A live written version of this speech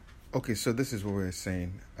Okay, so this is what we're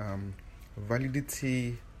saying.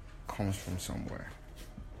 Validity comes from somewhere.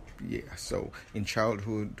 Yeah, so in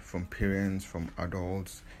childhood, from parents, from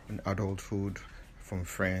adults, in adulthood, from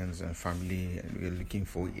friends and family, and we're looking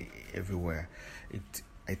for it everywhere.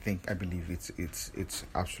 I believe it's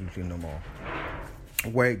absolutely normal.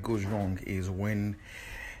 Where it goes wrong is when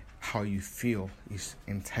how you feel is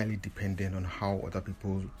entirely dependent on other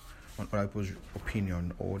people's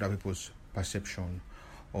opinion or other people's perception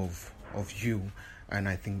of you, and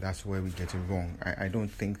I think that's where we get it wrong. I don't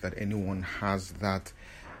think that anyone has that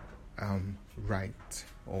right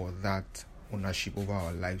or that ownership over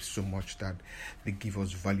our lives so much that they give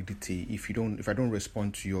us validity. If I don't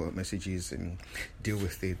respond to your messages and deal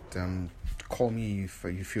with it, call me if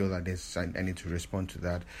you feel that I need to respond to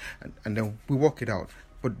that, and then we work it out.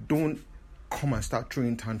 But don't come and start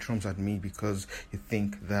throwing tantrums at me because you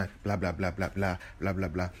think that blah blah blah blah blah blah blah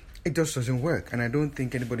blah. It just doesn't work, and I don't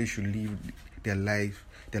think anybody should live their life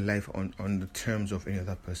on the terms of any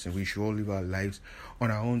other person. We should all live our lives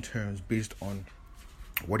on our own terms, based on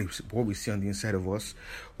what we see on the inside of us,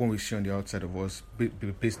 what we see on the outside of us,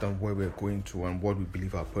 based on where we're going to and what we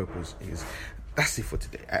believe our purpose is. That's it for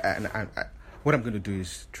today. What I'm going to do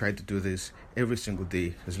is try to do this every single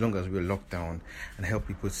day, as long as we're locked down, and help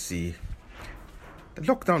people see that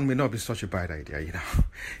lockdown may not be such a bad idea. It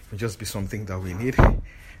may just be something that we need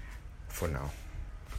for now.